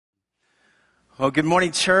Well, good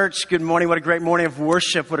morning, church. Good morning. What a great morning of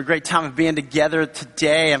worship. What a great time of being together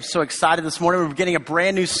today. I'm so excited this morning. We're beginning a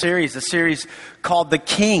brand new series, a series called The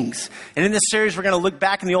Kings. And in this series, we're going to look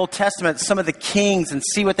back in the Old Testament at some of the kings and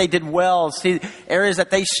see what they did well, see areas that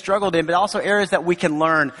they struggled in, but also areas that we can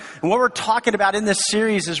learn. And what we're talking about in this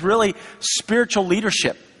series is really spiritual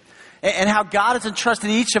leadership. And how God has entrusted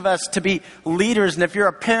each of us to be leaders. And if you're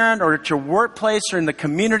a parent or at your workplace or in the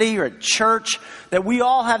community or at church, that we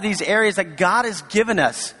all have these areas that God has given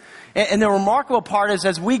us. And the remarkable part is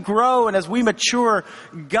as we grow and as we mature,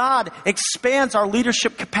 God expands our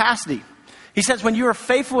leadership capacity. He says when you are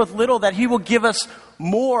faithful with little, that He will give us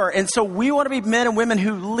more. And so we want to be men and women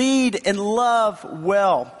who lead and love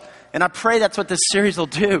well. And I pray that's what this series will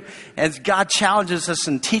do as God challenges us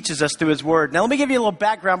and teaches us through His Word. Now, let me give you a little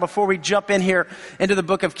background before we jump in here into the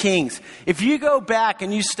book of Kings. If you go back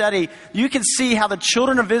and you study, you can see how the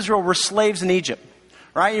children of Israel were slaves in Egypt.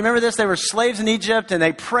 Right? You remember this? They were slaves in Egypt and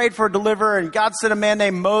they prayed for a deliverer, and God sent a man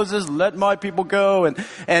named Moses, let my people go.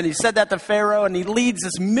 And He said that to Pharaoh, and He leads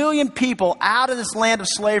this 1 million people out of this land of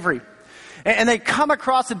slavery. And they come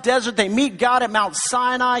across the desert. They meet God at Mount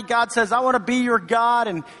Sinai. God says, I want to be your God,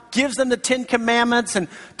 and gives them the 10 Commandments and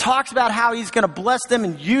talks about how He's going to bless them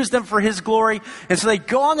and use them for His glory. And so they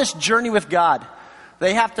go on this journey with God.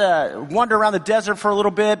 They have to wander around the desert for a little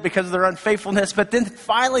bit because of their unfaithfulness. But then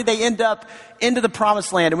finally they end up into the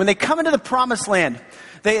Promised Land. And when they come into the Promised Land,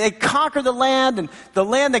 they conquer the land, and the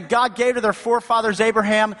land that God gave to their forefathers,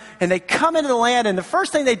 Abraham. And they come into the land, and the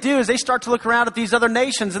first thing they do is they start to look around at these other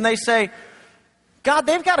nations, and they say, God,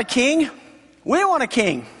 they've got a king. We want a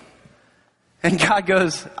king. And God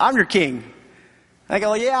goes, I'm your king. I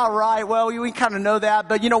go, yeah, right. Well, we kind of know that.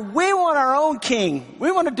 But, we want our own king.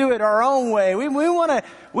 We want to do it our own way. We want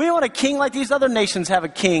a king like these other nations have a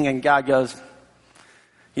king. And God goes,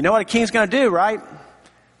 you know what a king's going to do, right?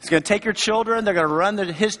 He's going to take your children. They're going to run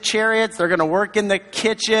his chariots. They're going to work in the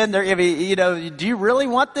kitchen. They're going to be, do you really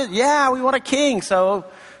want this? Yeah, we want a king. So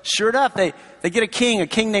sure enough, they get a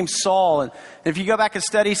king named Saul. And if you go back and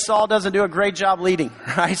study, Saul doesn't do a great job leading,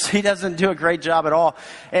 right? So he doesn't do a great job at all.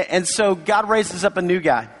 And so God raises up a new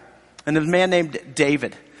guy, and a man named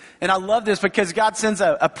David. And I love this because God sends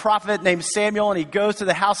a prophet named Samuel, and he goes to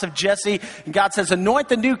the house of Jesse, and God says, anoint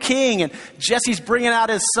the new king. And Jesse's bringing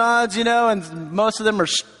out his sons, and most of them are,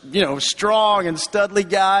 strong and studly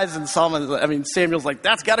guys. And Samuel's like,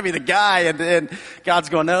 that's got to be the guy. And God's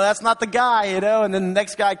going, no, that's not the guy, And then the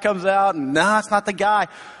next guy comes out, and no, that's not the guy.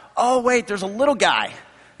 Oh, wait, there's a little guy.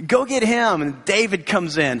 Go get him. And David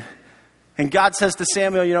comes in. And God says to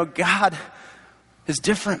Samuel, God is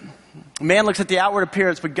different. Man looks at the outward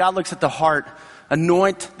appearance, but God looks at the heart.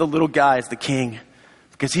 Anoint the little guy as the king,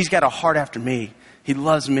 because he's got a heart after me. He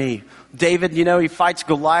loves me. David, he fights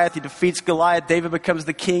Goliath. He defeats Goliath. David becomes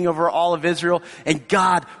the king over all of Israel, and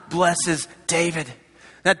God blesses David.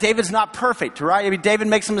 Now, David's not perfect, right? David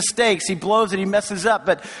makes some mistakes. He blows it. He messes up.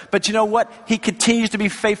 But you know what? He continues to be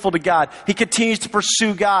faithful to God. He continues to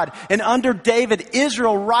pursue God. And under David,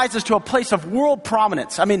 Israel rises to a place of world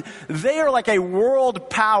prominence. They are like a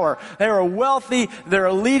world power. They are wealthy.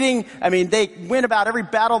 They're leading. They win about every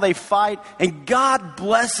battle they fight. And God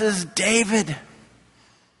blesses David.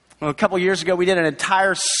 Well, a couple years ago, we did an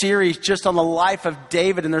entire series just on the life of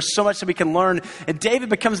David, and there's so much that we can learn. And David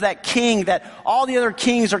becomes that king that all the other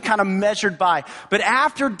kings are kind of measured by. But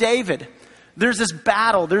after David, there's this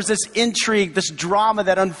battle, there's this intrigue, this drama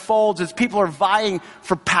that unfolds as people are vying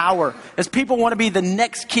for power, as people want to be the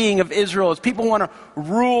next king of Israel, as people want to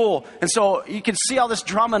rule. And so you can see all this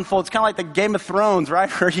drama unfold. It's kind of like the Game of Thrones,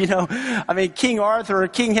 right? Or, King Arthur or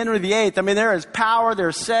King Henry VIII. There is power,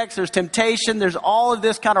 there's sex, there's temptation, there's all of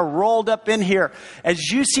this kind of rolled up in here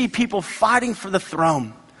as you see people fighting for the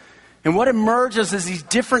throne. And what emerges is these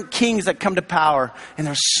different kings that come to power, and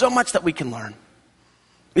there's so much that we can learn.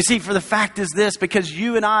 You see, for the fact is this, because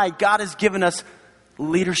you and I, God has given us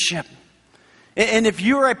leadership. And if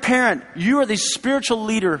you are a parent, you are the spiritual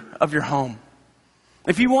leader of your home.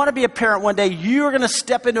 If you want to be a parent one day, you are going to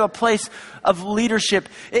step into a place of leadership.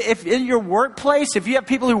 If in your workplace, if you have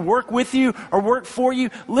people who work with you or work for you,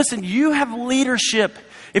 listen, you have leadership.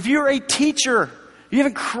 If you're a teacher, you have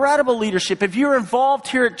incredible leadership. If you're involved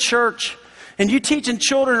here at church, and you teach in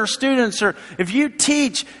children or students, or if you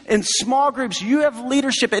teach in small groups, you have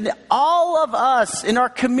leadership. And all of us in our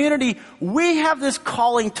community, we have this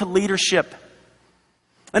calling to leadership.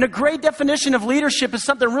 And a great definition of leadership is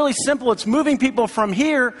something really simple. It's moving people from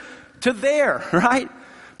here to there, right?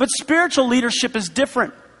 But spiritual leadership is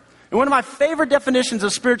different. And one of my favorite definitions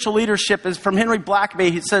of spiritual leadership is from Henry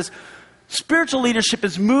Blackaby. He says, spiritual leadership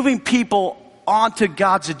is moving people onto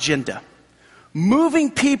God's agenda.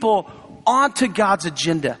 Moving people onto God's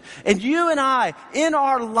agenda. And you and I, in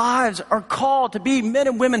our lives, are called to be men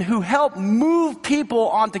and women who help move people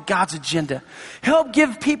onto God's agenda. Help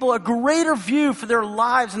give people a greater view for their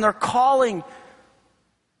lives and their calling.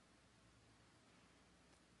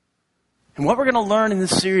 And what we're going to learn in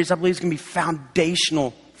this series, I believe, is going to be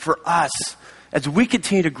foundational for us as we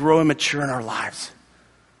continue to grow and mature in our lives.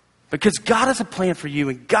 Because God has a plan for you,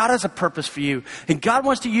 and God has a purpose for you, and God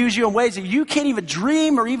wants to use you in ways that you can't even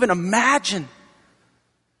dream or even imagine.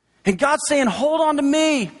 And God's saying, hold on to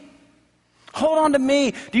me. Hold on to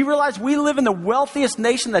me. Do you realize we live in the wealthiest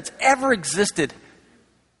nation that's ever existed?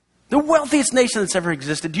 The wealthiest nation that's ever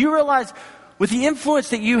existed. Do you realize with the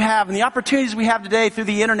influence that you have and the opportunities we have today through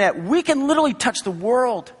the internet, we can literally touch the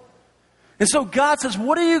world. And so God says,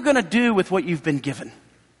 what are you going to do with what you've been given?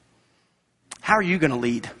 How are you going to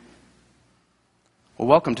lead? Well,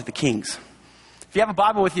 welcome to the Kings. If you have a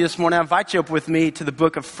Bible with you this morning, I invite you up with me to the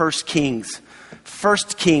book of 1 Kings. 1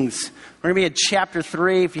 Kings. We're going to be in chapter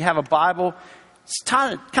 3. If you have a Bible, it's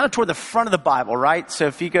kind of toward the front of the Bible, right? So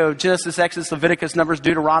if you go Genesis, Exodus, Leviticus, Numbers,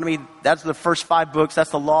 Deuteronomy, that's the first 5 books. That's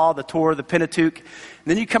the Law, the Torah, the Pentateuch. And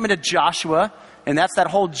then you come into Joshua, and that's that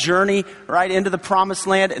whole journey right into the Promised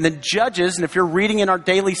Land. And then Judges, and if you're reading in our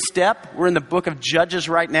daily step, we're in the book of Judges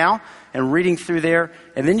right now and reading through there.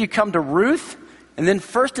 And then you come to Ruth. And then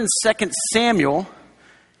 1st and 2nd Samuel.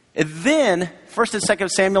 And then 1st and 2nd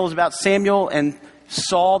Samuel is about Samuel and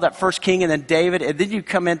Saul, that first king, and then David. And then you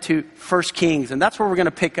come into 1 Kings. And that's where we're going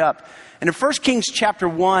to pick up. And in 1 Kings chapter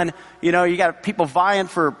 1, you got people vying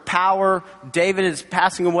for power. David is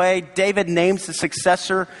passing away. David names the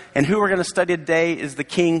successor. And who we're going to study today is the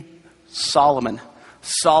king Solomon.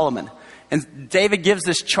 Solomon. And David gives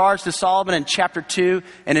this charge to Solomon in chapter 2.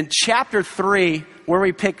 And in chapter 3, where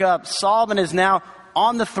we pick up, Solomon is now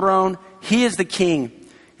on the throne. He is the king.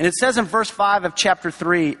 And it says in verse 5 of chapter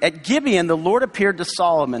 3, at Gibeon, the Lord appeared to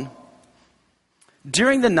Solomon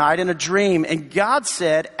during the night in a dream. And God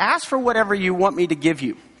said, ask for whatever you want me to give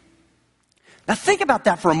you. Now think about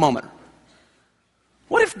that for a moment.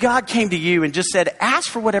 What if God came to you and just said, ask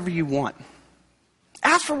for whatever you want?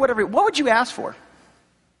 Ask for whatever. What would you ask for?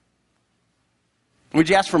 Would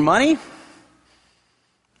you ask for money?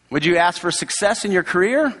 Would you ask for success in your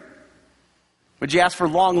career? Would you ask for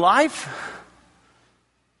long life?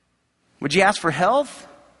 Would you ask for health?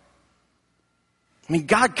 I mean,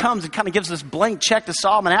 God comes and kind of gives this blank check to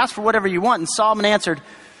Solomon. Ask for whatever you want. And Solomon answered,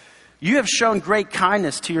 you have shown great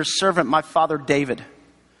kindness to your servant, my father David,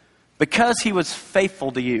 because he was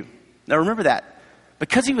faithful to you. Now remember that.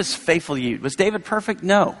 Because he was faithful to you. Was David perfect?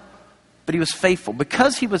 No. But he was faithful.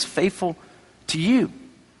 Because he was faithful to you,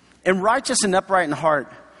 and righteous and upright in heart,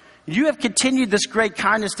 you have continued this great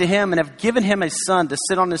kindness to him and have given him a son to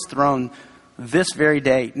sit on his throne this very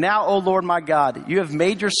day. Now, O Lord my God, you have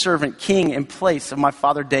made your servant king in place of my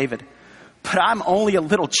father David. But I'm only a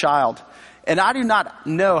little child, and I do not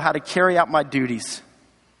know how to carry out my duties.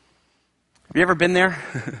 Have you ever been there?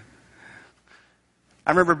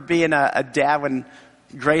 I remember being a dad when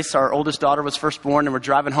Grace, our oldest daughter, was first born, and we're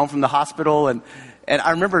driving home from the hospital, and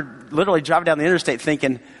I remember literally driving down the interstate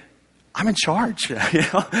thinking, I'm in charge.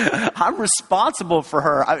 I'm responsible for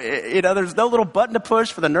her. There's no little button to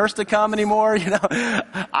push for the nurse to come anymore.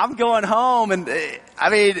 I'm going home, and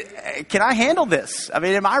can I handle this?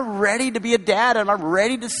 Am I ready to be a dad? Am I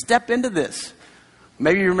ready to step into this?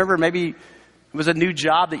 Maybe you remember, maybe it was a new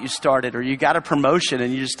job that you started, or you got a promotion,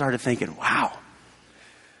 and you just started thinking, wow,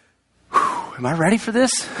 am I ready for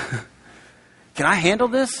this? Can I handle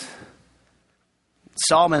this?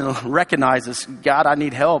 Solomon recognizes, God, I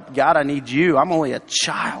need help. God, I need you. I'm only a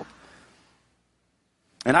child.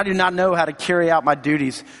 And I do not know how to carry out my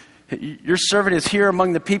duties. Your servant is here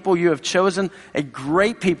among the people you have chosen, a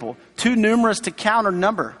great people, too numerous to count or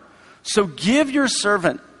number. So give your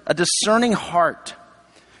servant a discerning heart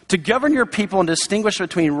to govern your people and distinguish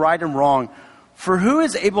between right and wrong. For who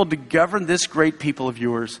is able to govern this great people of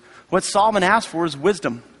yours? What Solomon asked for is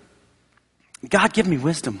wisdom. God, give me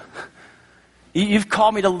wisdom. You've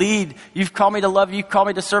called me to lead. You've called me to love. You've called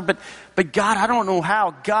me to serve. But God, I don't know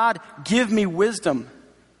how. God, give me wisdom.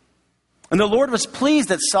 And the Lord was pleased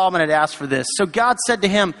that Solomon had asked for this. So God said to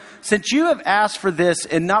him, since you have asked for this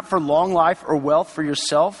and not for long life or wealth for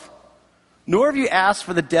yourself, nor have you asked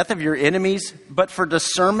for the death of your enemies, but for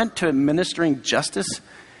discernment to administering justice.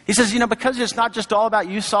 He says, because it's not just all about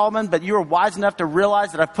you, Solomon, but you are wise enough to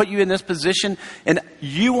realize that I've put you in this position and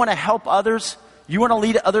you want to help others. You want to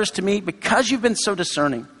lead others to me because you've been so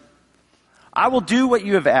discerning. I will do what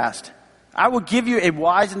you have asked. I will give you a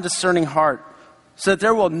wise and discerning heart so that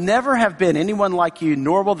there will never have been anyone like you,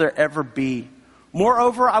 nor will there ever be.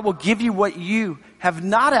 Moreover, I will give you what you have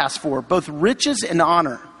not asked for, both riches and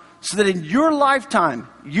honor, so that in your lifetime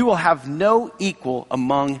you will have no equal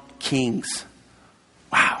among kings.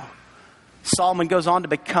 Wow. Solomon goes on to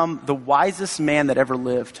become the wisest man that ever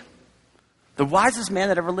lived. The wisest man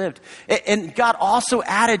that ever lived. And God also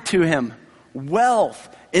added to him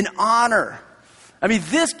wealth and honor. I mean,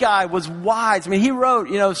 this guy was wise. I mean, he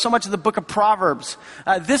wrote, so much of the book of Proverbs.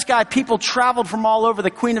 This guy, people traveled from all over,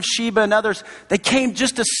 the Queen of Sheba and others. They came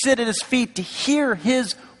just to sit at his feet to hear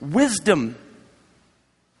his wisdom.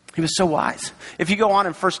 He was so wise. If you go on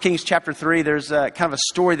in 1 Kings chapter 3, there's kind of a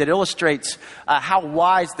story that illustrates how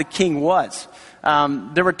wise the king was.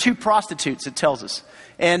 There were 2 prostitutes, it tells us.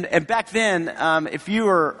 And back then, if you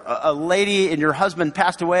were a lady and your husband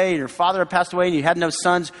passed away and your father had passed away and you had no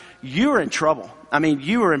sons, you were in trouble. I mean,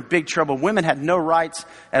 you were in big trouble. Women had no rights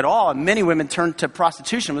at all. And many women turned to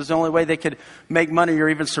prostitution. It was the only way they could make money or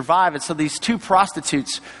even survive. And so these 2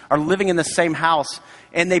 prostitutes are living in the same house.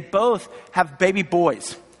 And they both have baby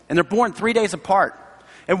boys. And they're born 3 days apart.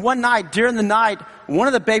 And one night, during the night, one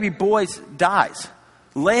of the baby boys dies.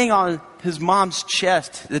 Laying on his mom's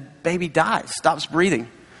chest, the baby dies, stops breathing.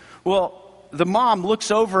 Well, the mom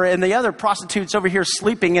looks over and the other prostitute's over here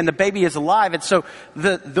sleeping and the baby is alive. And so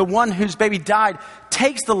the one whose baby died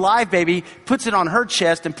takes the live baby, puts it on her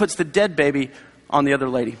chest, and puts the dead baby on the other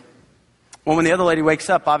lady. Well, when the other lady wakes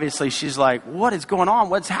up, obviously she's like, what is going on?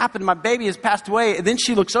 What's happened? My baby has passed away. And then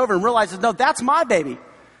she looks over and realizes, no, that's my baby.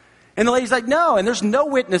 And the lady's like, no, and there's no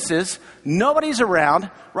witnesses. Nobody's around,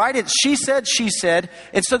 right? It's she said.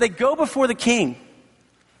 And so they go before the king.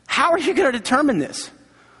 How are you going to determine this?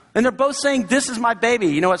 And they're both saying, this is my baby.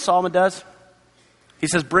 You know what Solomon does? He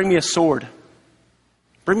says, bring me a sword.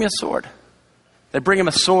 Bring me a sword. They bring him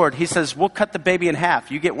a sword. He says, we'll cut the baby in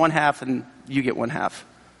half. You get one half and you get one half.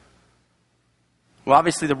 Well,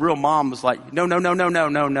 obviously the real mom was like, no.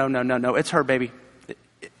 It's her baby.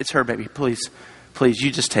 It's her baby. Please,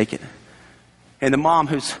 you just take it. And the mom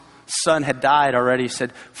whose son had died already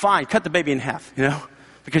said, fine, cut the baby in half,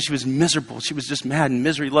 because she was miserable. She was just mad, and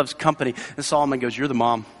misery loves company. And Solomon goes, you're the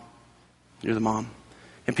mom. You're the mom.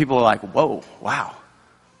 And people are like, whoa, wow,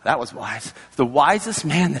 that was wise. The wisest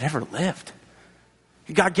man that ever lived.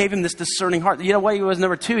 God gave him this discerning heart. You know what he was?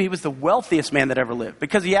 Number 2, he was the wealthiest man that ever lived.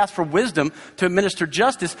 Because he asked for wisdom to administer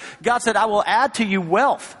justice, God said, I will add to you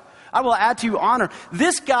wealth. I will add to you honor.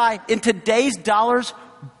 This guy, in today's dollars,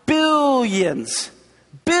 billions.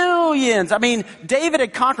 I mean, David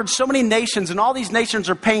had conquered so many nations, and all these nations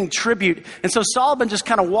are paying tribute. And so Solomon just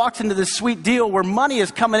kind of walks into this sweet deal where money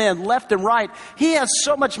is coming in left and right. He has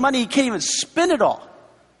so much money, he can't even spend it all.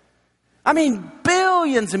 I mean,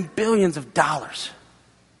 billions and billions of dollars.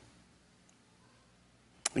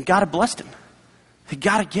 And God had blessed him.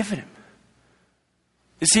 God had given him.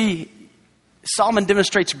 You see, Solomon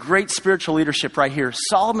demonstrates great spiritual leadership right here.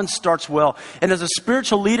 Solomon starts well. And as a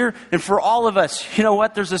spiritual leader, and for all of us, you know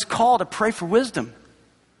what? There's this call to pray for wisdom.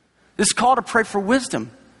 This call to pray for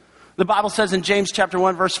wisdom. The Bible says in James chapter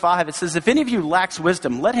 1, verse 5, it says, if any of you lacks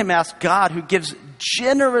wisdom, let him ask God, who gives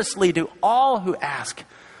generously to all who ask,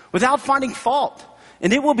 without finding fault,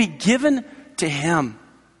 and it will be given to him.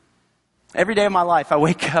 Every day of my life, I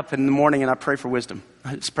wake up in the morning and I pray for wisdom.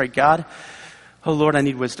 I just pray, God, oh, Lord, I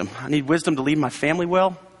need wisdom. I need wisdom to lead my family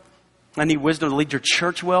well. I need wisdom to lead your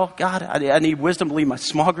church well. God, I need wisdom to lead my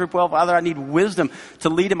small group well. Father, I need wisdom to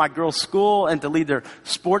lead in my girls' school and to lead their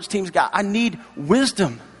sports teams. God, I need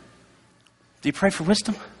wisdom. Do you pray for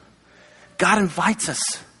wisdom? God invites us.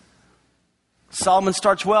 Solomon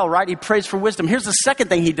starts well, right? He prays for wisdom. Here's the second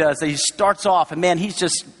thing he does. That he starts off, and man, he's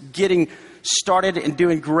just getting started and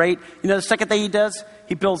doing great. You know the second thing he does?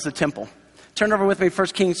 He builds the temple. Turn over with me, 1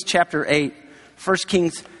 Kings chapter 8. 1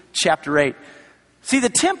 Kings chapter 8. See, the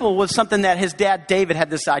temple was something that his dad David had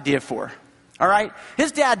this idea for. All right?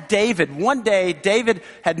 His dad David, one day, David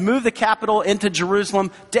had moved the capital into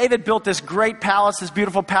Jerusalem. David built this great palace, this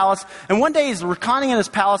beautiful palace. And one day he's reclining in his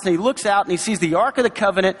palace and he looks out and he sees the Ark of the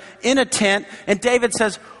Covenant in a tent. And David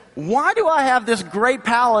says, why do I have this great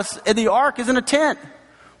palace and the Ark is in a tent?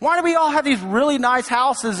 Why do we all have these really nice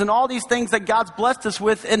houses and all these things that God's blessed us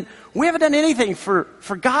with, and we haven't done anything for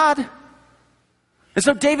God? And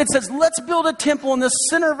so David says, let's build a temple in the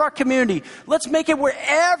center of our community. Let's make it where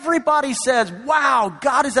everybody says, wow,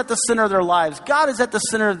 God is at the center of their lives. God is at the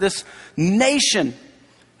center of this nation.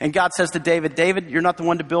 And God says to David, David, you're not the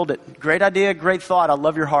one to build it. Great idea, great thought. I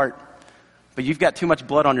love your heart. But you've got too much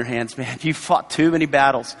blood on your hands, man. You've fought too many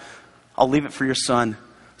battles. I'll leave it for your son.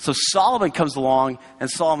 So Solomon comes along and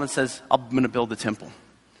Solomon says, I'm going to build the temple.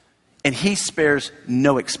 And he spares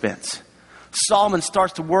no expense. Solomon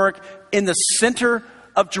starts to work in the center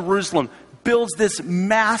of Jerusalem, builds this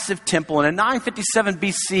massive temple. And in 957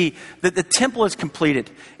 BC, the temple is completed.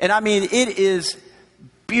 And I mean, it is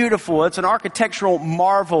beautiful. It's an architectural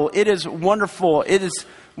marvel. It is wonderful.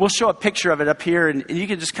 We'll show a picture of it up here, and you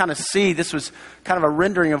can just kind of see this was kind of a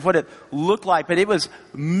rendering of what it looked like, but it was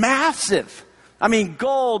massive. I mean,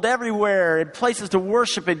 gold everywhere, and places to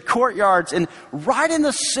worship, and courtyards, and right in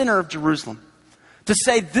the center of Jerusalem. To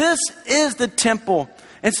say, this is the temple.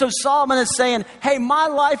 And so Solomon is saying, hey, my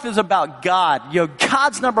life is about God. You know,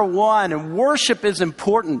 God's number one, and worship is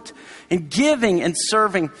important, and giving and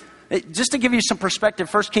serving. Just to give you some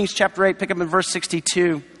perspective, 1 Kings chapter 8, pick up in verse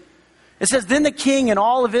 62. It says, then the king and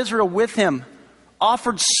all of Israel with him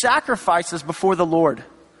offered sacrifices before the Lord.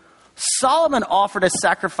 Solomon offered a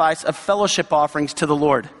sacrifice of fellowship offerings to the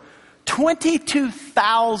Lord.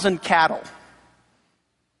 22,000 cattle.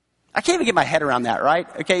 I can't even get my head around that, right?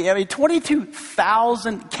 Okay, I mean,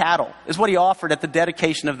 22,000 cattle is what he offered at the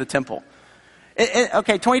dedication of the temple.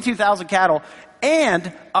 Okay, 22,000 cattle and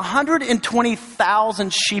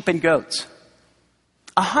 120,000 sheep and goats.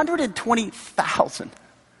 120,000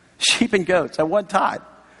 sheep and goats at one time.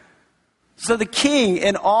 So the king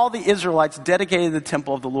and all the Israelites dedicated the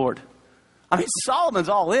temple of the Lord. I mean, Solomon's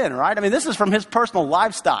all in, right? I mean, this is from his personal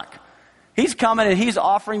livestock. He's coming and he's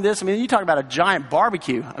offering this. I mean, you talk about a giant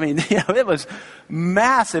barbecue. I mean, you know, it was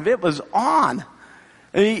massive. It was on.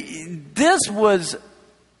 I mean, this was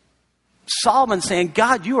Solomon saying,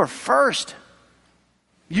 God, you are first.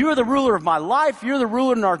 You are the ruler of my life. You're the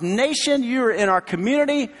ruler in our nation. You're in our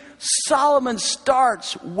community. Solomon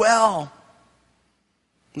starts well.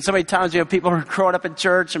 And so many times, you know, people are growing up in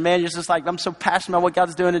church and man, you're just like, I'm so passionate about what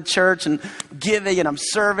God's doing in church and giving and I'm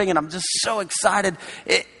serving and I'm just so excited.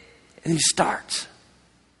 And he starts.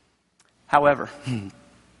 However,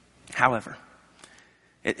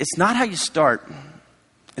 it's not how you start,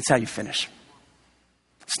 it's how you finish.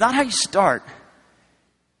 It's not how you start,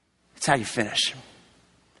 it's how you finish.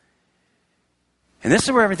 And this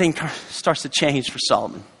is where everything starts to change for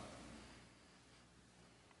Solomon.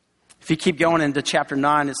 If you keep going into chapter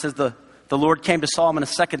 9, it says the Lord came to Solomon a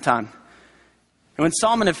second time. And when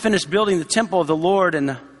Solomon had finished building the temple of the Lord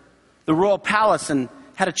and the royal palace and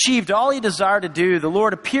had achieved all he desired to do, the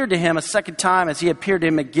Lord appeared to him a second time as he appeared to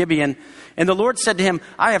him at Gibeon. And the Lord said to him,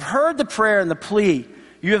 I have heard the prayer and the plea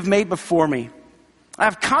you have made before me. I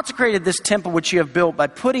have consecrated this temple which you have built by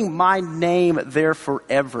putting my name there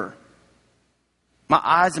forever. My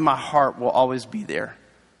eyes and my heart will always be there.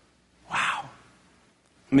 Wow.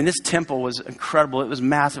 I mean, this temple was incredible. It was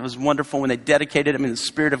massive. It was wonderful when they dedicated it. I mean, the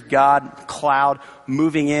Spirit of God, cloud,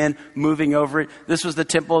 moving in, moving over it. This was the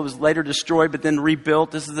temple. It was later destroyed, but then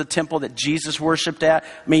rebuilt. This is the temple that Jesus worshiped at.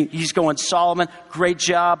 I mean, he's going, Solomon, great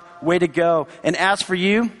job. Way to go. And as for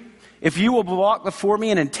you, if you will walk before me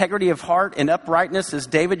in integrity of heart and uprightness as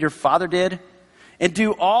David your father did, and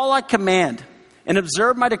do all I command, and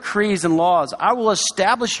observe my decrees and laws, I will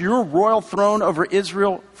establish your royal throne over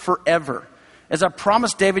Israel forever. As I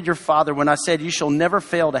promised David your father when I said, you shall never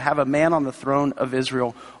fail to have a man on the throne of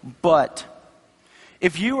Israel. But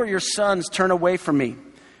if you or your sons turn away from me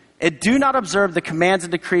and do not observe the commands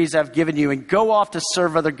and decrees I've given you and go off to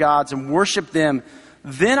serve other gods and worship them,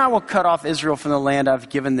 then I will cut off Israel from the land I've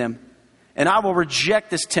given them. And I will reject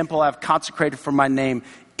this temple I've consecrated for my name.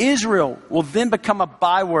 Israel will then become a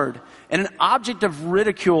byword and an object of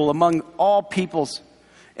ridicule among all peoples.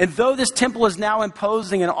 And though this temple is now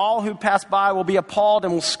imposing and all who pass by will be appalled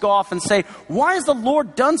and will scoff and say, why has the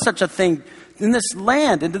Lord done such a thing in this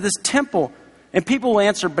land, into this temple? And people will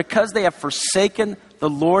answer, because they have forsaken the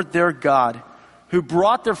Lord their God, who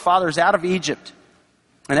brought their fathers out of Egypt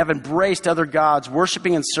and have embraced other gods,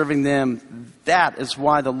 worshiping and serving them. That is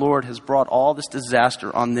why the Lord has brought all this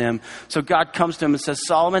disaster on them. So God comes to him and says,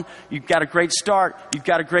 Solomon, you've got a great start. You've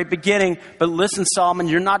got a great beginning. But listen, Solomon,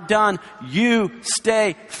 you're not done. You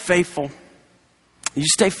stay faithful. You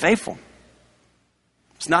stay faithful.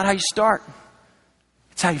 It's not how you start.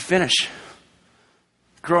 It's how you finish.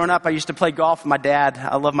 Growing up, I used to play golf with my dad.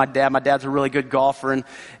 I love my dad. My dad's a really good golfer. And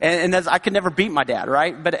as I could never beat my dad,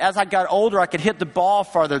 right? But as I got older, I could hit the ball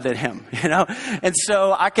farther than him, you know? And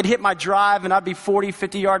so I could hit my drive and I'd be 40,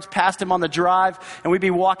 50 yards past him on the drive. And we'd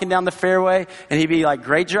be walking down the fairway and he'd be like,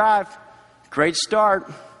 great drive, great start.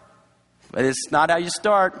 But it's not how you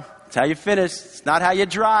start. It's how you finish. It's not how you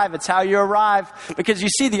drive. It's how you arrive. Because you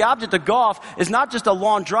see, the object of golf is not just a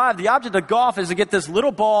long drive. The object of golf is to get this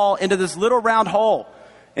little ball into this little round hole.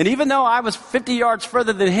 And even though I was 50 yards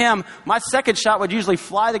further than him, my second shot would usually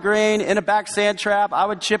fly the green in a back sand trap. I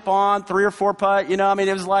would chip on 3 or 4 putt. You know, I mean,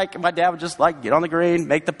 it was like my dad would just like get on the green,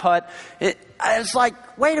 make the putt. It's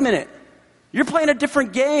like, wait a minute. You're playing a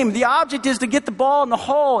different game. The object is to get the ball in the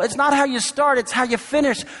hole. It's not how you start, it's how you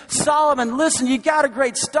finish. Solomon, listen, you got a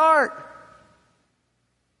great start.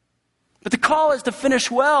 But the call is to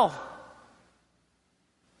finish well.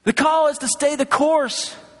 The call is to stay the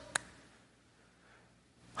course.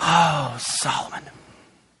 Oh, Solomon.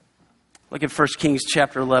 Look at 1 Kings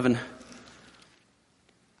chapter 11.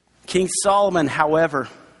 King Solomon, however,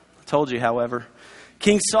 I told you, however.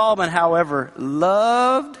 King Solomon, however,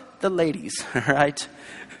 loved the ladies, right?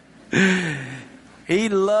 He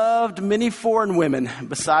loved many foreign women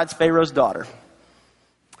besides Pharaoh's daughter.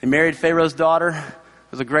 He married Pharaoh's daughter.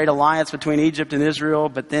 It was a great alliance between Egypt and Israel,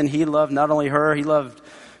 but then he loved not only her, he loved,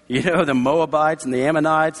 the Moabites and the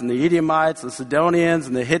Ammonites and the Edomites, the Sidonians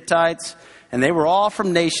and the Hittites, and they were all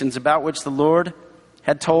from nations about which the Lord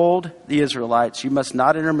had told the Israelites, you must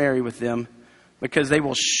not intermarry with them, because they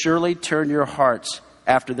will surely turn your hearts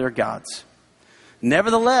after their gods.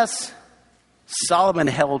 Nevertheless, Solomon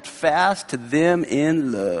held fast to them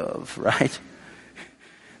in love, right?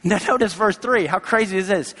 Now notice verse 3. How crazy is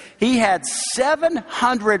this? He had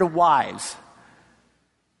 700 wives.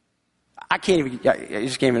 I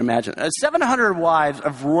just can't even imagine. 700 wives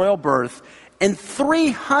of royal birth and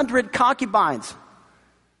 300 concubines.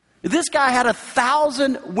 This guy had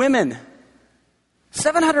 1,000 women.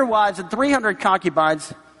 700 wives and 300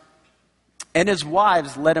 concubines, and his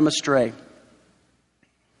wives led him astray.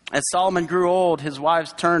 As Solomon grew old, his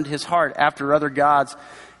wives turned his heart after other gods,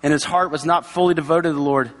 and his heart was not fully devoted to the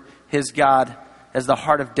Lord, his God, as the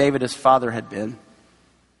heart of David, his father, had been.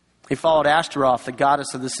 He followed Ashtaroth, the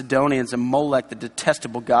goddess of the Sidonians, and Molech, the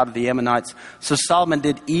detestable god of the Ammonites. So Solomon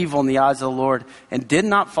did evil in the eyes of the Lord and did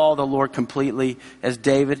not follow the Lord completely as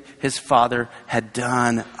David, his father, had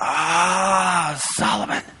done.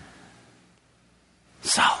 Solomon.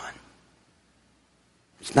 Solomon.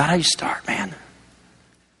 It's not how you start, man.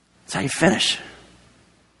 It's how you finish.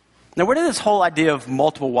 Now, where did this whole idea of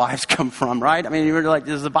multiple wives come from, right? I mean, you were like,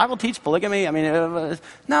 does the Bible teach polygamy? I mean,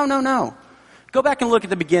 no. Go back and look at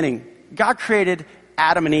the beginning. God created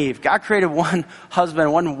Adam and Eve. God created one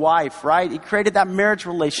husband, one wife, right? He created that marriage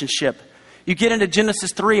relationship. You get into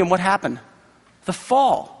Genesis 3 and what happened? The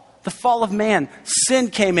fall of man.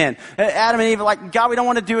 Sin came in. Adam and Eve are like, God, we don't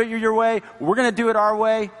want to do it your way. We're going to do it our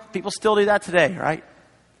way. People still do that today, right?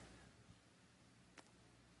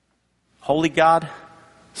 Holy God,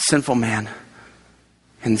 sinful man.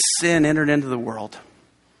 And sin entered into the world.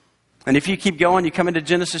 And if you keep going, you come into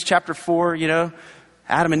Genesis chapter 4,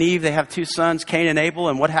 Adam and Eve, they have two sons, Cain and Abel.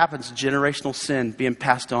 And what happens? Generational sin being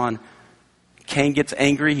passed on. Cain gets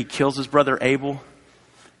angry. He kills his brother Abel.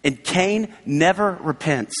 And Cain never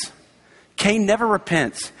repents. Cain never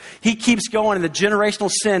repents. He keeps going, and the generational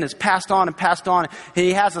sin is passed on and passed on. And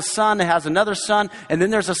he has a son and has another son. And then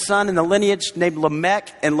there's a son in the lineage named Lamech.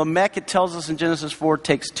 And Lamech, it tells us in Genesis 4,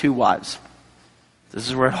 takes 2 wives. This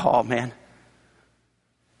is where it all, man.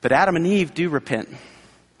 But Adam and Eve do repent.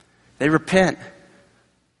 They repent.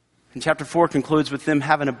 And chapter 4 concludes with them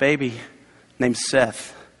having a baby named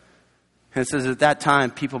Seth. And it says at that time,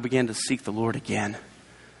 people began to seek the Lord again.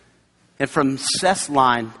 And from Seth's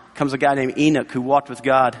line comes a guy named Enoch who walked with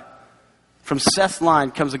God. From Seth's line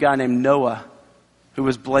comes a guy named Noah who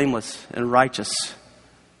was blameless and righteous.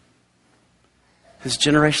 His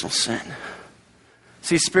generational sin.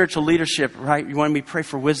 See, spiritual leadership, right? You want me to pray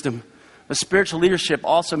for wisdom. But spiritual leadership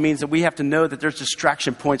also means that we have to know that there's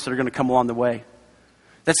distraction points that are going to come along the way.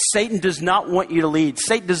 That Satan does not want you to lead.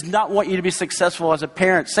 Satan does not want you to be successful as a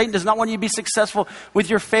parent. Satan does not want you to be successful with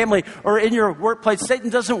your family or in your workplace. Satan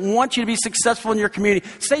doesn't want you to be successful in your community.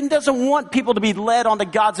 Satan doesn't want people to be led onto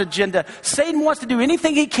God's agenda. Satan wants to do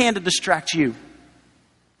anything he can to distract you.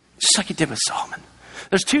 Just like he did with Solomon.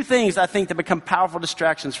 There's 2 things I think that become powerful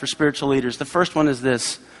distractions for spiritual leaders. The first one is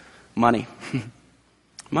this: money.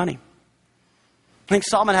 Money. I think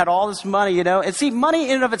Solomon had all this money, And see, money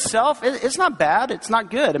in and of itself, it's not bad. It's not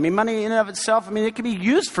good. I mean, money in and of itself, it can be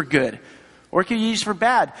used for good. Or it can be used for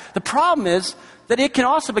bad. The problem is that it can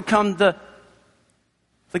also become the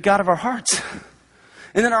God of our hearts.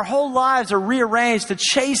 And then our whole lives are rearranged to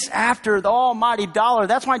chase after the almighty dollar.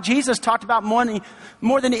 That's why Jesus talked about money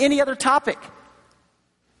more than any other topic.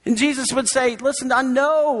 And Jesus would say, listen, I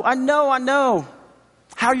know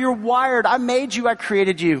how you're wired. I made you. I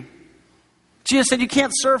created you. Jesus said you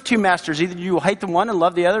can't serve 2 masters. Either you will hate the one and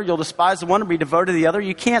love the other. You'll despise the one and be devoted to the other.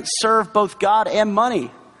 You can't serve both God and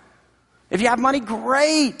money. If you have money,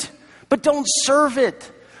 great. But don't serve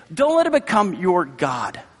it. Don't let it become your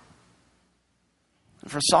God.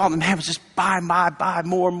 And for Solomon, man, it was just buy,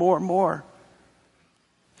 more.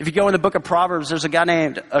 If you go in the book of Proverbs, there's a guy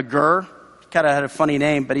named Agur. Kind of had a funny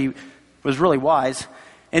name, but he was really wise.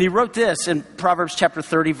 And he wrote this in Proverbs chapter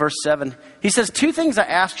 30, verse 7. He says, 2 things I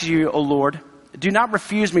ask you, O Lord. Do not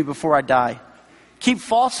refuse me before I die. Keep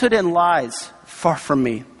falsehood and lies far from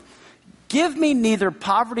me. Give me neither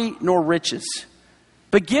poverty nor riches,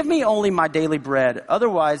 but give me only my daily bread.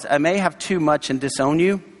 Otherwise, I may have too much and disown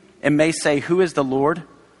you, and may say, who is the Lord?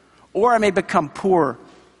 Or I may become poor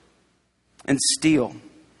and steal,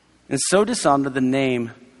 and so dishonor the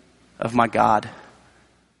name of my God.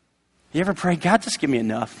 You ever pray, God, just give me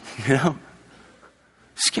enough,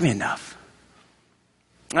 Just give me enough.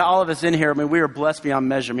 Now, all of us in here, we are blessed beyond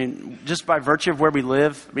measure. Just by virtue of where we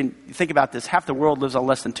live, think about this. Half the world lives on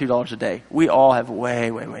less than $2 a day. We all have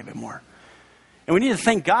way, way, way more. And we need to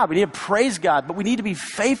thank God. We need to praise God. But we need to be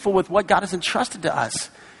faithful with what God has entrusted to us.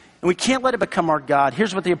 And we can't let it become our God.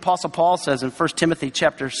 Here's what the Apostle Paul says in 1 Timothy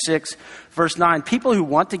chapter 6, verse 9. People who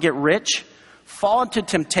want to get rich fall into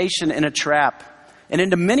temptation and a trap, and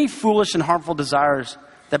into many foolish and harmful desires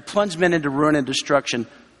that plunge men into ruin and destruction.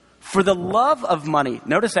 For the love of money.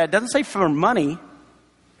 Notice that. It doesn't say for money.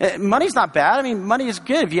 Money's not bad. Money is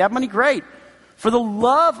good. If you have money, great. For the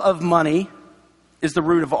love of money is the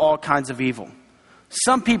root of all kinds of evil.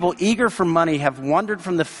 Some people eager for money have wandered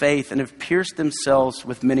from the faith and have pierced themselves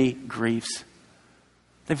with many griefs.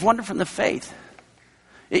 They've wandered from the faith.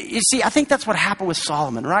 You see, I think that's what happened with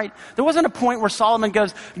Solomon, right? There wasn't a point where Solomon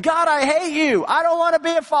goes, God, I hate you. I don't want to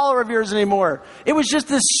be a follower of yours anymore. It was just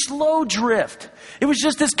this slow drift. It was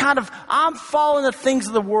just this kind of, I'm following the things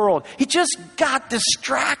of the world. He just got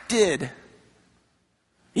distracted.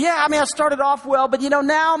 Yeah, I started off well, but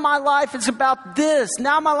now my life is about this.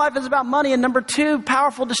 Now my life is about money. And number 2,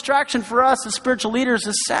 powerful distraction for us as spiritual leaders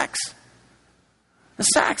is sex. The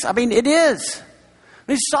sex, it is.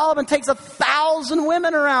 Solomon takes 1,000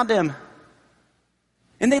 women around him.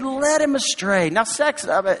 And they led him astray. Now, sex,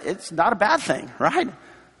 it's not a bad thing, right?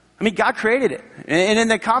 God created it. And in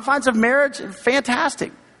the confines of marriage,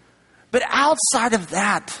 fantastic. But outside of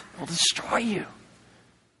that, it will destroy you.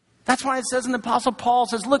 That's why it says in the Apostle Paul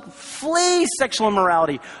says, look, flee sexual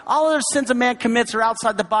immorality. All other sins a man commits are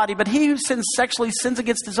outside the body, but he who sins sexually sins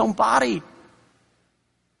against his own body.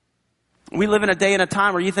 We live in a day and a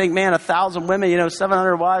time where you think, 1,000 women,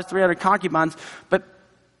 700 wives, 300 concubines. But,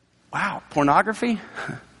 wow, pornography?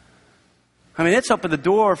 It's opened the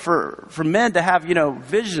door for men to have,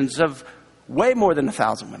 visions of way more than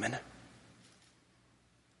 1,000 women.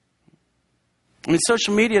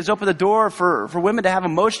 Social media has opened the door for women to have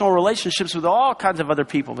emotional relationships with all kinds of other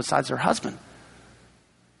people besides their husband.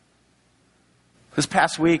 This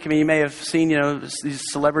past week, you may have seen,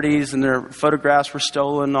 these celebrities and their photographs were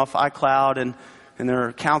stolen off iCloud and their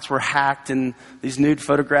accounts were hacked and these nude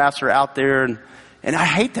photographs are out there. And I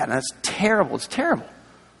hate that. That's terrible. It's terrible.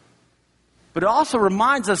 But it also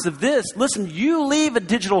reminds us of this. Listen, you leave a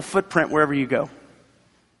digital footprint wherever you go.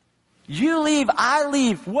 You leave, I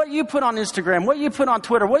leave. What you put on Instagram, what you put on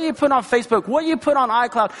Twitter, what you put on Facebook, what you put on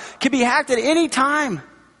iCloud can be hacked at any time.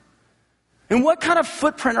 And what kind of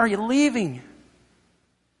footprint are you leaving?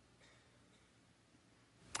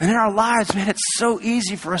 And in our lives, it's so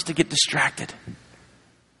easy for us to get distracted.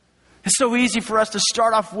 It's so easy for us to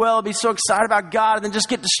start off well and be so excited about God and then just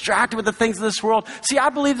get distracted with the things of this world. See, I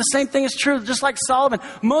believe the same thing is true, just like Solomon.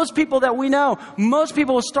 Most people that we know, most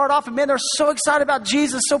people will start off and they're so excited about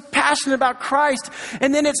Jesus, so passionate about Christ.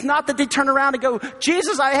 And then it's not that they turn around and go,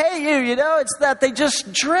 Jesus, I hate you, It's that they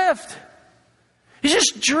just drift. You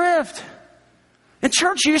just drift. And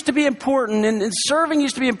church used to be important, and serving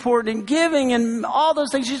used to be important, and giving and all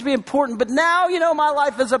those things used to be important. But now, my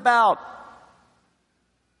life is about.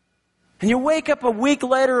 And you wake up a week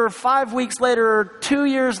later, or 5 weeks later, or 2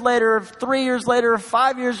 years later, or 3 years later, or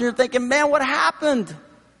 5 years, and you're thinking, man, what happened?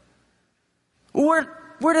 Where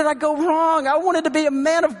did I go wrong? I wanted to be a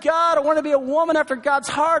man of God. I wanted to be a woman after God's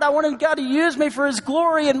heart. I wanted God to use me for His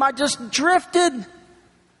glory, and I just drifted.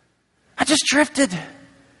 I just drifted.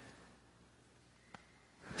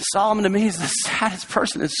 Solomon to me is the saddest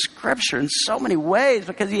person in Scripture in so many ways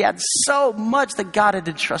because he had so much that God had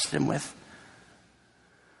entrusted him with.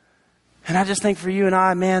 And I just think for you and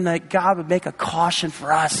I, man, that God would make a caution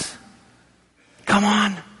for us. Come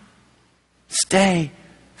on. Stay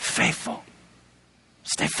faithful.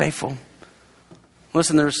 Stay faithful.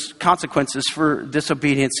 Listen, there's consequences for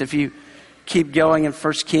disobedience. If you keep going in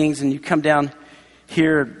 1 Kings and you come down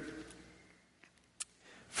here,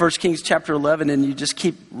 1 Kings chapter 11, and you just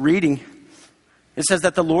keep reading, it says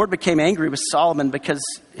that the Lord became angry with Solomon because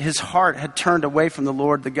his heart had turned away from the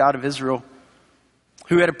Lord, the God of Israel,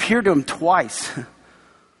 who had appeared to him twice.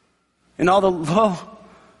 And although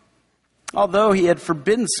he had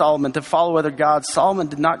forbidden Solomon to follow other gods, Solomon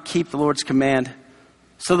did not keep the Lord's command.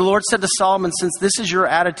 So the Lord said to Solomon, since this is your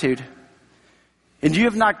attitude, and you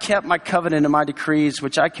have not kept my covenant and my decrees,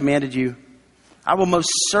 which I commanded you, I will most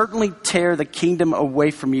certainly tear the kingdom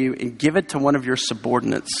away from you and give it to one of your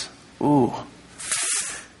subordinates. Ooh.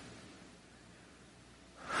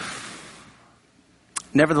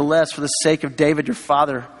 Nevertheless, for the sake of David, your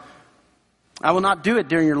father, I will not do it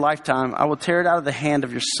during your lifetime. I will tear it out of the hand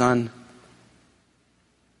of your son.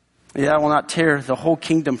 Yeah, I will not tear the whole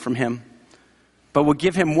kingdom from him, but will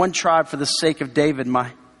give him one tribe for the sake of David,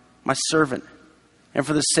 my servant, and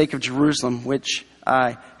for the sake of Jerusalem, which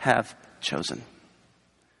I have chosen.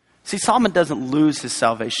 See, Solomon doesn't lose his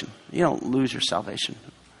salvation. You don't lose your salvation.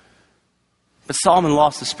 But Solomon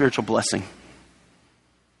lost the spiritual blessing.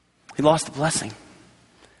 He lost the blessing.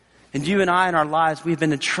 And you and I in our lives, we've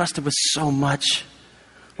been entrusted with so much.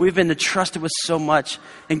 We've been entrusted with so much.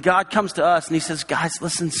 And God comes to us and he says, guys,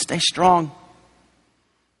 listen, stay strong.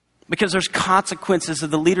 Because there's consequences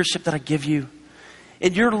of the leadership that I give you.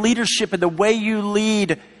 And your leadership and the way you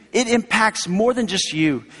lead, it impacts more than just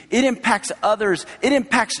you. It impacts others. It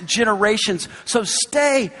impacts generations. So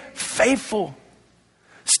stay faithful.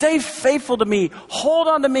 Stay faithful to me. Hold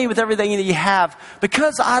on to me with everything that you have.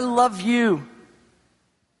 Because I love you.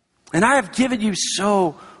 And I have given you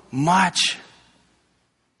so much.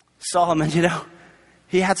 Solomon,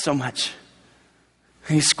 he had so much.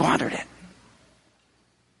 And he squandered it.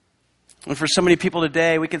 And for so many people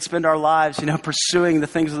today, we can spend our lives, pursuing the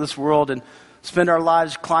things of this world and spend our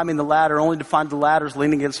lives climbing the ladder only to find the ladders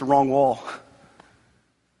leaning against the wrong wall.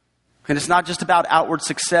 And it's not just about outward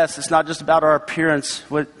success. It's not just about our appearance.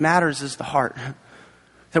 What matters is the heart.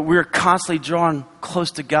 That we're constantly drawn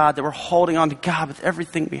close to God, that we're holding on to God with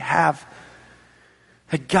everything we have.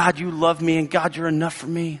 That God, you love me, and God, you're enough for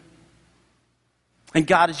me. And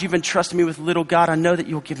God, as you've entrusted me with little, God, I know that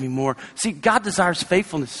you'll give me more. See, God desires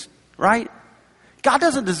faithfulness, right? God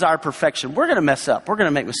doesn't desire perfection. We're going to mess up. We're going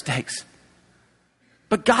to make mistakes.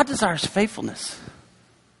 But God desires faithfulness.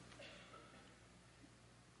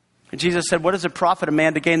 And Jesus said, what does it profit a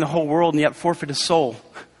man to gain the whole world and yet forfeit his soul?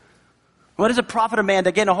 What does it profit a man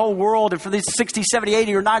to gain the whole world, and for these 60, 70,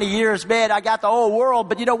 80, or 90 years, man, I got the whole world,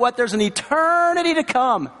 but you know what? There's an eternity to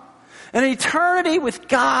come. An eternity with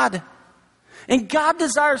God. And God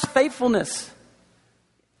desires faithfulness.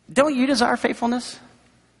 Don't you desire faithfulness?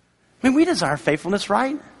 I mean, we desire faithfulness,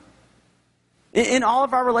 right? In all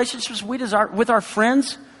of our relationships, we desire, with our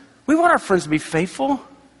friends, we want our friends to be faithful.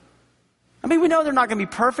 I mean, we know they're not going to be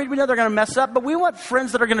perfect. We know they're going to mess up. But we want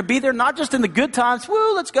friends that are going to be there, not just in the good times.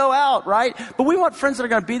 Woo, let's go out, right? But we want friends that are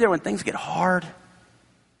going to be there when things get hard.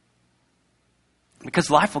 Because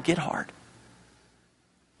life will get hard.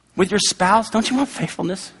 With your spouse, don't you want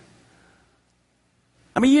faithfulness?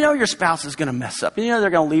 I mean, your spouse is going to mess up. They're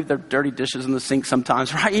going to leave their dirty dishes in the sink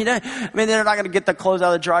sometimes, right? They're not going to get the clothes out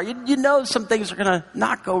of the dryer. Some things are going to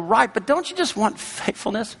not go right. But don't you just want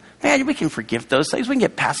faithfulness? Man, we can forgive those things. We can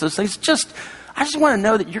get past those things. I just want to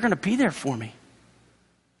know that you're going to be there for me.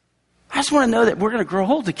 I just want to know that we're going to grow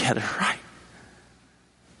old together, right?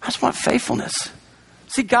 I just want faithfulness.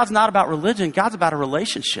 See, God's not about religion. God's about a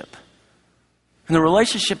relationship. And the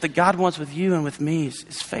relationship that God wants with you and with me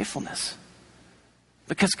is faithfulness.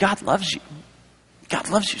 Because God loves you. God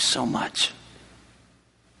loves you so much.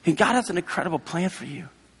 And God has an incredible plan for you.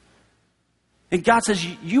 And God says,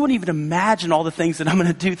 you wouldn't even imagine all the things that I'm going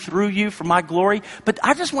to do through you for my glory. But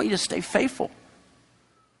I just want you to stay faithful.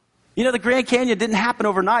 The Grand Canyon didn't happen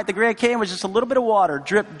overnight. The Grand Canyon was just a little bit of water.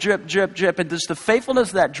 Drip, drip, drip, drip. And just the faithfulness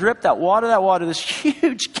of that drip, that water, this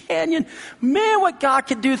huge canyon. Man, what God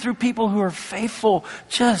can do through people who are faithful.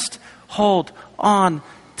 Just hold on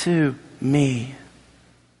to me.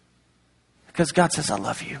 Because God says, I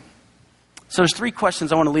love you. So there's 3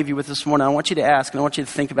 questions I want to leave you with this morning. I want you to ask and I want you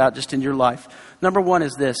to think about just in your life. Number 1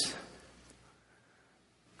 is this.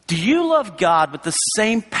 Do you love God with the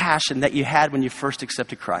same passion that you had when you first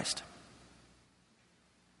accepted Christ?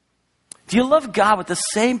 Do you love God with the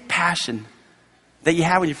same passion that you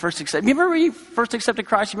had when you first accepted? You remember when you first accepted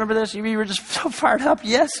Christ? You remember this? You were just so fired up.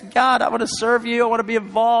 Yes, God, I want to serve you. I want to be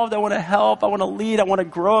involved. I want to help. I want to lead. I want to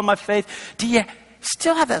grow in my faith. Do you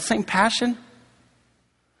still have that same passion?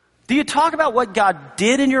 Do you talk about what God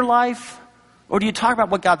did in your life, or do you talk about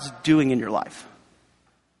what God's doing in your life?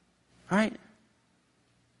 All right?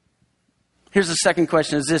 Here's the second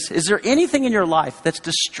question is this. Is there anything in your life that's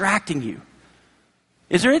distracting you?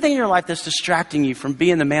 Is there anything in your life that's distracting you from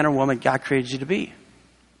being the man or woman God created you to be?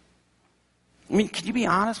 I mean, can you be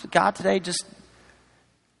honest with God today?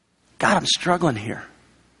 God, I'm struggling here.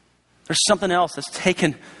 There's something else that's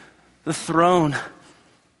taken the throne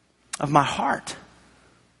of my heart.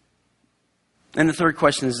 And the third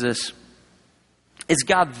question is this. Is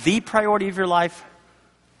God the priority of your life,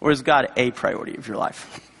 or is God a priority of your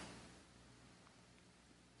life?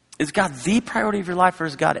 Is God the priority of your life, or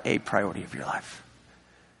is God a priority of your life?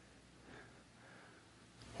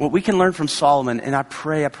 What we can learn from Solomon, and I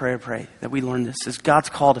pray that we learn this, is God's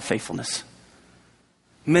call to faithfulness.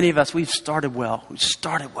 Many of us, we've started well.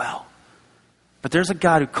 But there's a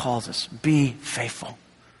God who calls us, be faithful.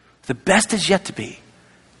 The best is yet to be.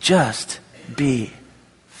 Just be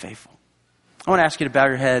faithful. I want to ask you to bow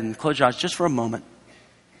your head and close your eyes just for a moment.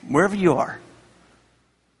 Wherever you are,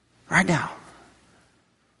 right now.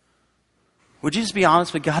 Would you just be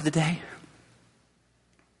honest with God today?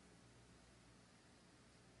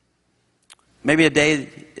 Maybe a day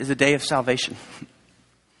is a day of salvation.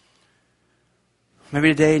 Maybe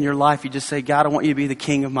today in your life you just say, God, I want you to be the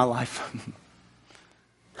king of my life.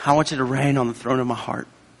 I want you to reign on the throne of my heart.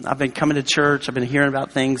 I've been coming to church. I've been hearing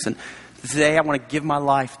about things. And today I want to give my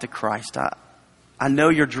life to Christ. I know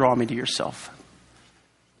you're drawing me to yourself.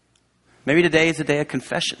 Maybe today is a day of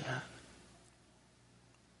confession.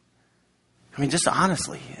 I mean, just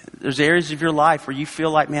honestly, there's areas of your life where you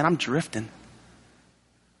feel like, man, I'm drifting.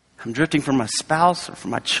 I'm drifting from my spouse or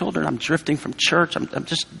from my children. I'm drifting from church. I'm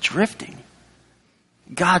just drifting.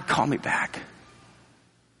 God, call me back.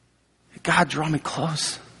 God, draw me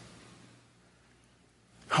close.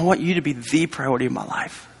 I want you to be the priority of my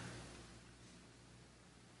life.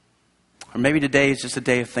 Or maybe today is just a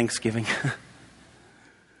day of thanksgiving.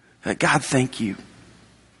 God, thank you.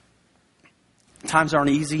 Times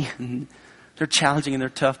aren't easy, and they're challenging and they're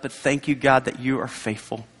tough, but thank you, God, that you are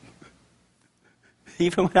faithful.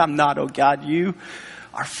 Even when I'm not, oh God, you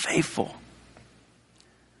are faithful.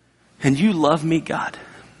 And you love me, God.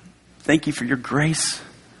 Thank you for your grace.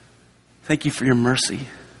 Thank you for your mercy.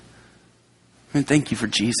 And thank you for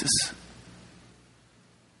Jesus.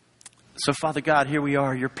 So, Father God, here we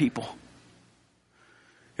are, your people.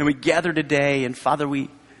 And we gather today, and Father, we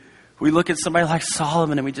look at somebody like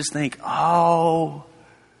Solomon and we just think, oh,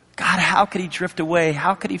 God, how could he drift away?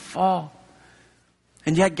 How could he fall?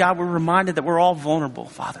 And yet, God, we're reminded that we're all vulnerable,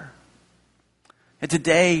 Father. And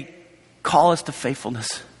today, call us to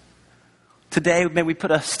faithfulness. Today, may we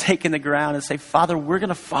put a stake in the ground and say, Father, we're going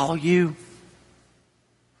to follow you.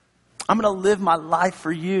 I'm going to live my life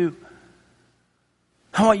for you.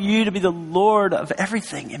 I want you to be the Lord of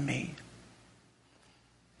everything in me.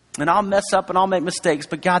 And I'll mess up and I'll make mistakes,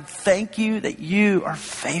 but God, thank you that you are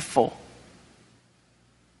faithful.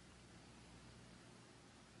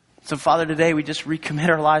 So, Father, today we just recommit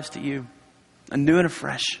our lives to you, anew and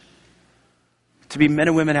afresh, to be men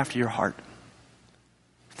and women after your heart.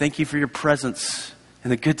 Thank you for your presence in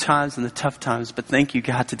the good times and the tough times, but thank you,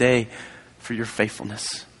 God, today for your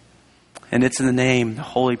faithfulness. And it's in the name, the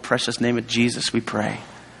holy, precious name of Jesus we pray.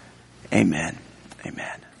 Amen.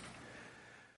 Amen.